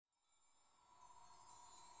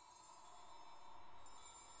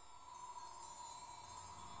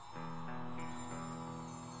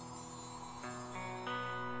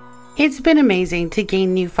It's been amazing to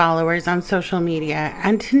gain new followers on social media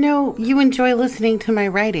and to know you enjoy listening to my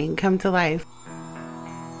writing come to life.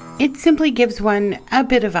 It simply gives one a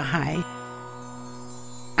bit of a high.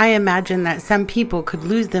 I imagine that some people could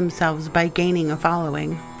lose themselves by gaining a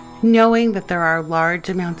following. Knowing that there are large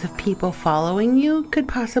amounts of people following you could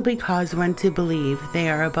possibly cause one to believe they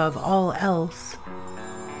are above all else.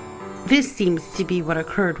 This seems to be what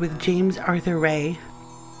occurred with James Arthur Ray.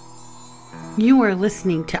 You are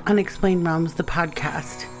listening to Unexplained Realms, the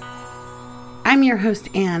podcast. I'm your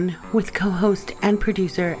host, Anne, with co-host and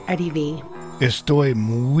producer, Eddie V. Estoy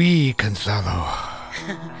muy cansado.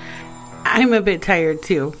 I'm a bit tired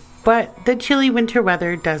too, but the chilly winter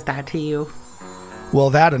weather does that to you. Well,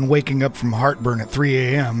 that and waking up from heartburn at 3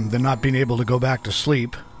 a.m., then not being able to go back to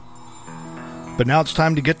sleep. But now it's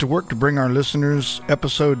time to get to work to bring our listeners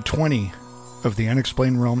episode 20 of the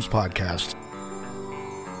Unexplained Realms podcast.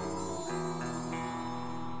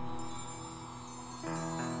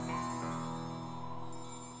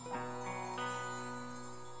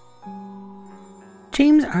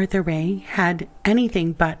 James Arthur Ray had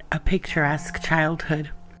anything but a picturesque childhood.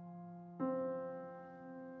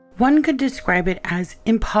 One could describe it as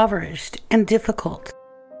impoverished and difficult.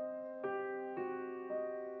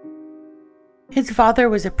 His father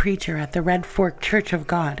was a preacher at the Red Fork Church of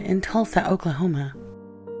God in Tulsa, Oklahoma.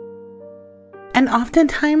 And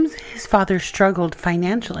oftentimes, his father struggled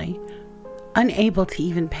financially, unable to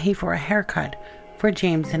even pay for a haircut for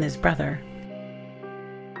James and his brother.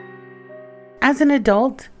 As an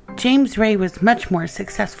adult, James Ray was much more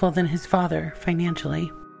successful than his father financially.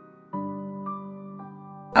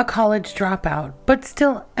 A college dropout, but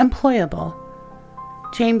still employable,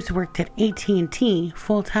 James worked at AT&T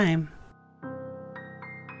full-time.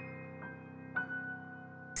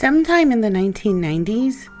 Sometime in the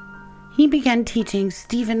 1990s, he began teaching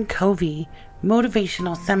Stephen Covey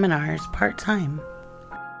motivational seminars part-time.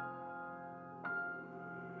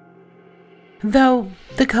 Though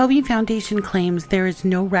the Covey Foundation claims there is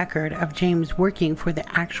no record of James working for the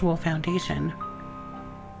actual foundation,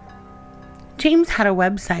 James had a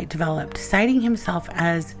website developed citing himself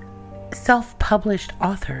as a self-published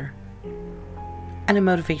author and a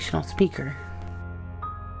motivational speaker.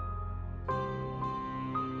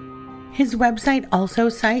 His website also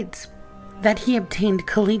cites that he obtained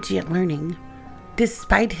collegiate learning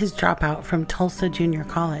despite his dropout from Tulsa Junior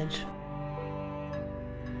College.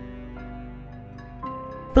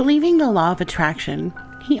 Believing the law of attraction,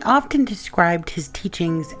 he often described his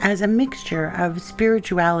teachings as a mixture of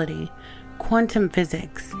spirituality, quantum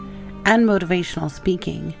physics, and motivational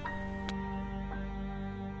speaking.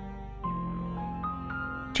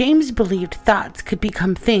 James believed thoughts could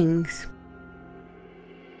become things.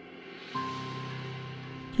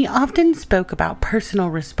 He often spoke about personal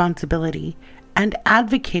responsibility and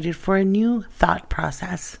advocated for a new thought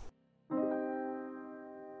process.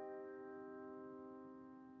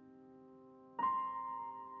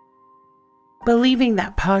 Believing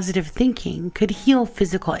that positive thinking could heal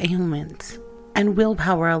physical ailments and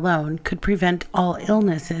willpower alone could prevent all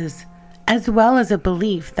illnesses, as well as a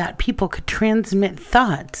belief that people could transmit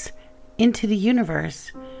thoughts into the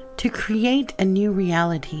universe to create a new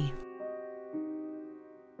reality.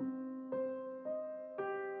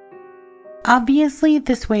 Obviously,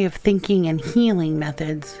 this way of thinking and healing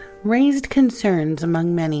methods raised concerns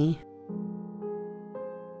among many.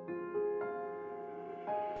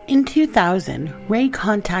 In 2000, Ray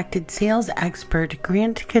contacted sales expert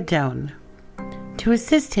Grant Cardone to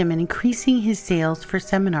assist him in increasing his sales for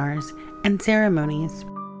seminars and ceremonies.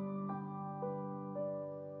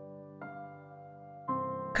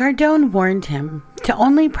 Cardone warned him to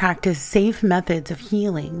only practice safe methods of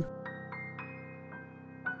healing.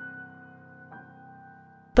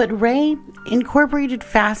 But Ray incorporated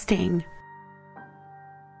fasting,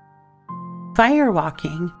 fire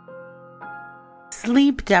walking,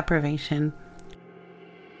 sleep deprivation,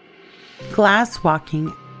 glass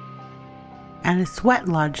walking, and a sweat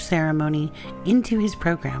lodge ceremony into his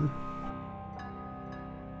program.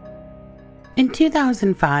 In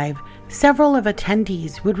 2005, several of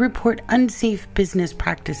attendees would report unsafe business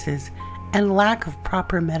practices and lack of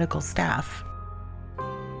proper medical staff.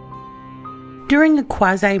 During a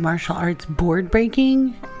quasi-martial arts board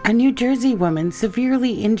breaking, a New Jersey woman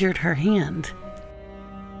severely injured her hand.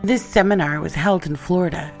 This seminar was held in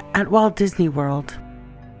Florida at Walt Disney World.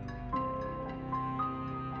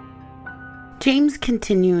 James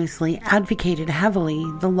continuously advocated heavily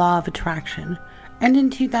the law of attraction, and in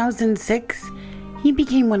 2006, he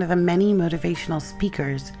became one of the many motivational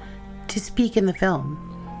speakers to speak in the film.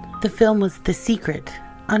 The film was The Secret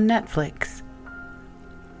on Netflix.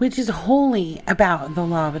 which is wholly about the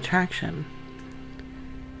law of attraction.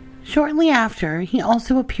 Shortly after, he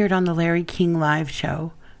also appeared on the Larry King Live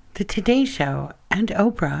Show, The Today Show, and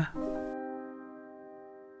Oprah.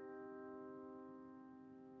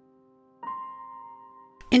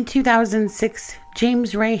 In 2006,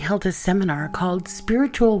 James Ray held a seminar called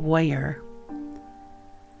Spiritual Warrior,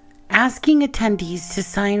 asking attendees to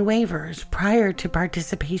sign waivers prior to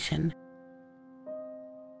participation.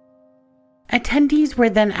 Attendees were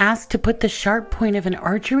then asked to put the sharp point of an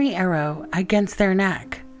archery arrow against their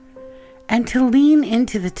neck and to lean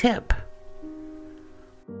into the tip.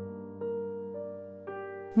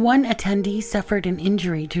 One attendee suffered an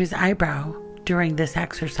injury to his eyebrow during this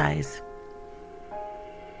exercise.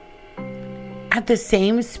 At the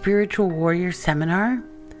same Spiritual Warrior seminar,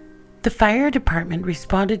 the fire department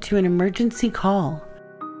responded to an emergency call.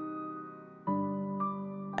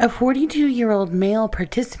 A 42-year-old male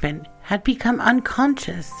participant had become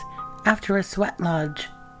unconscious after a sweat lodge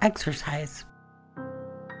exercise.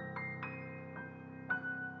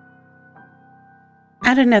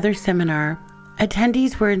 At another seminar,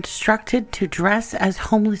 attendees were instructed to dress as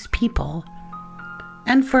homeless people,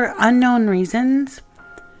 and for unknown reasons,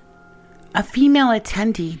 a female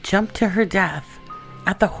attendee jumped to her death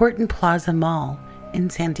at the Horton Plaza Mall in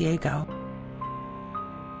San Diego.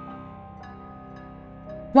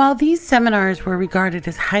 While these seminars were regarded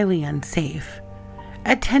as highly unsafe,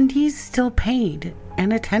 attendees still paid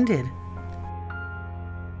and attended.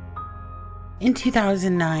 In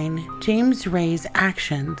 2009, James Ray's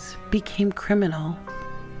actions became criminal.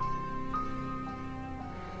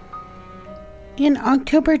 In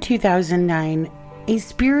October 2009, a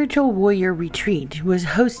Spiritual Warrior retreat was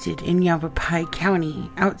hosted in Yavapai County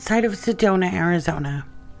outside of Sedona, Arizona.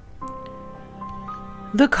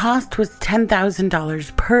 The cost was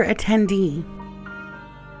 $10,000 per attendee.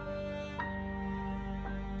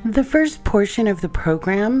 The first portion of the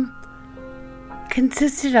program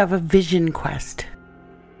consisted of a vision quest.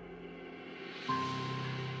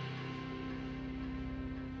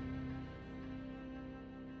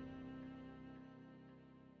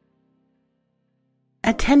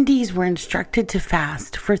 Attendees were instructed to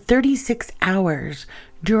fast for 36 hours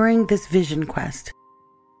during this vision quest.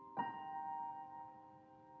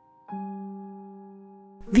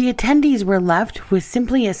 The attendees were left with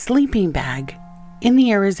simply a sleeping bag in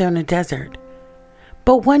the Arizona desert,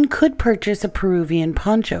 but one could purchase a Peruvian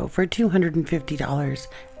poncho for $250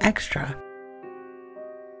 extra.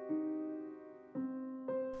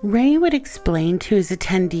 Ray would explain to his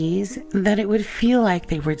attendees that it would feel like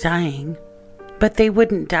they were dying, but they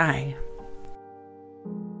wouldn't die.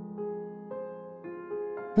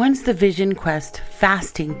 Once the Vision Quest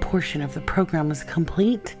fasting portion of the program was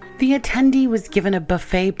complete, the attendee was given a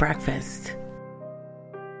buffet breakfast.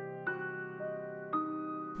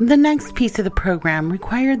 The next piece of the program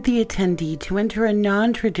required the attendee to enter a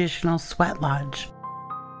non-traditional sweat lodge.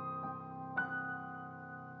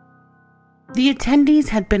 The attendees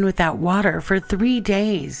had been without water for 3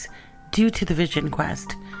 days due to the Vision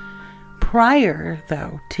Quest, prior,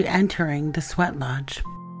 though, to entering the sweat lodge.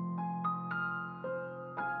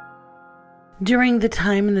 During the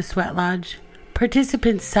time in the sweat lodge,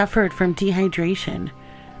 participants suffered from dehydration,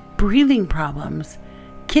 breathing problems,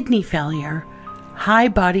 kidney failure, high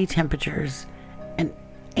body temperatures, and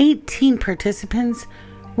 18 participants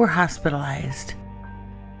were hospitalized.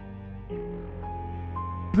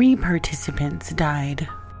 3 participants died.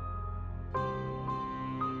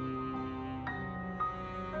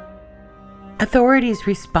 Authorities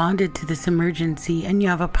responded to this emergency in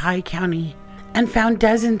Yavapai County and found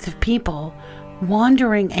dozens of people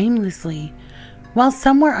wandering aimlessly, while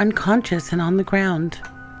some were unconscious and on the ground.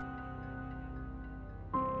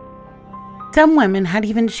 Some women had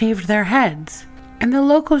even shaved their heads, and the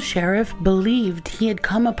local sheriff believed he had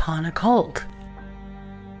come upon a cult.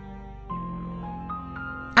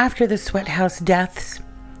 After the sweat house deaths,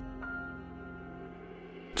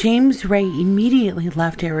 James Ray immediately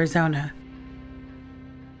left Arizona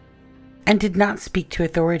and did not speak to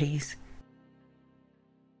authorities.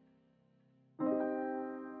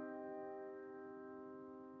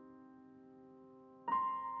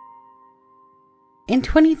 In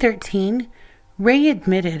 2013, Ray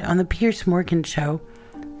admitted on the Piers Morgan show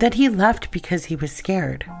that he left because he was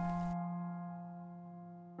scared.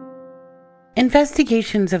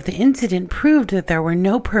 Investigations of the incident proved that there were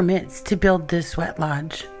no permits to build this sweat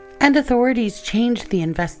lodge, and authorities changed the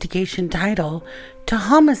investigation title to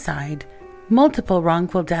homicide. Multiple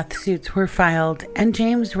wrongful death suits were filed, and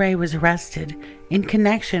James Ray was arrested in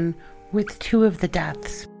connection with 2 of the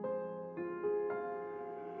deaths.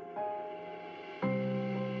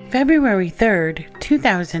 February 3rd,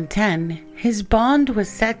 2010, his bond was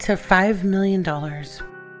set to $5 million.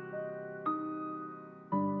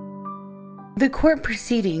 The court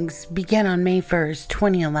proceedings began on May 1st,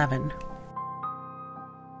 2011.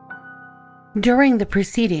 During the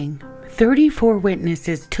proceeding, 34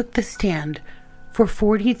 witnesses took the stand for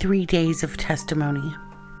 43 days of testimony.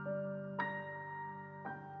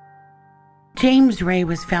 James Ray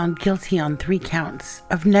was found guilty on 3 counts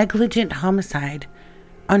of negligent homicide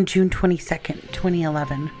on June 22,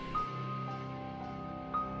 2011.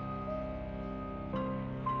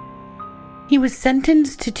 He was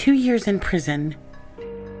sentenced to 2 years in prison.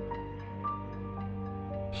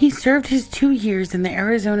 He served his 2 years in the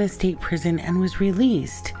Arizona State Prison and was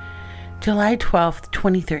released July 12,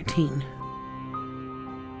 2013.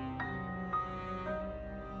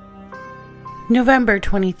 November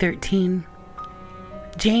 2013,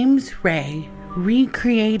 James Ray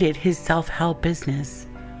recreated his self-help business,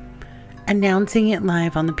 announcing it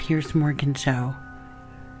live on the Piers Morgan Show.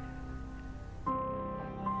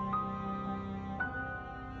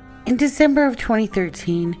 In December of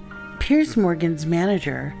 2013, Piers Morgan's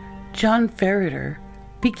manager, John Ferreter,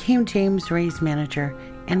 became James Ray's manager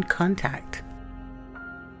and contact.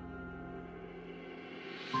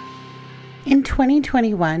 In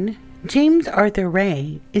 2021, James Arthur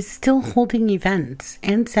Ray is still holding events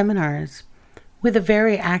and seminars with a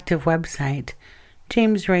very active website,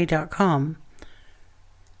 jamesray.com.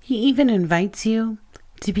 He even invites you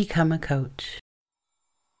to become a coach.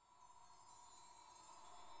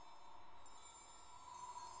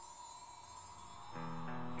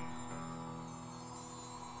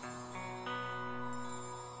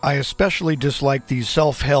 I especially dislike these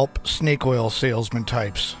self-help snake oil salesman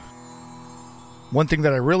types. One thing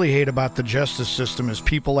that I really hate about the justice system is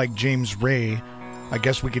people like James Ray. I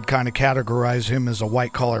guess we could kind of categorize him as a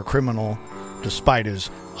white-collar criminal, despite his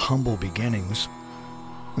humble beginnings.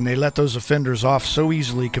 And they let those offenders off so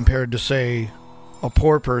easily compared to, say, a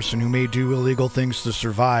poor person who may do illegal things to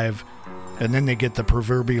survive, and then they get the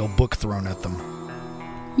proverbial book thrown at them.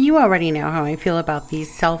 You already know how I feel about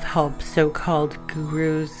these self-help so-called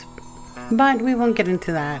gurus, but we won't get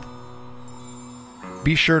into that.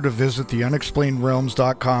 Be sure to visit the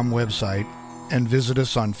unexplainedrealms.com website and visit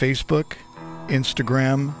us on Facebook,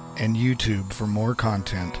 Instagram, and YouTube for more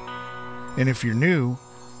content. And if you're new,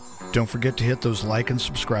 don't forget to hit those like and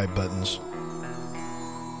subscribe buttons.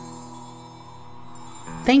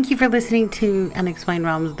 Thank you for listening to Unexplained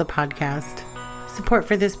Realms, the podcast. Support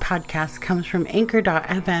for this podcast comes from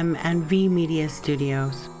Anchor.fm and V Media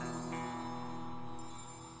Studios.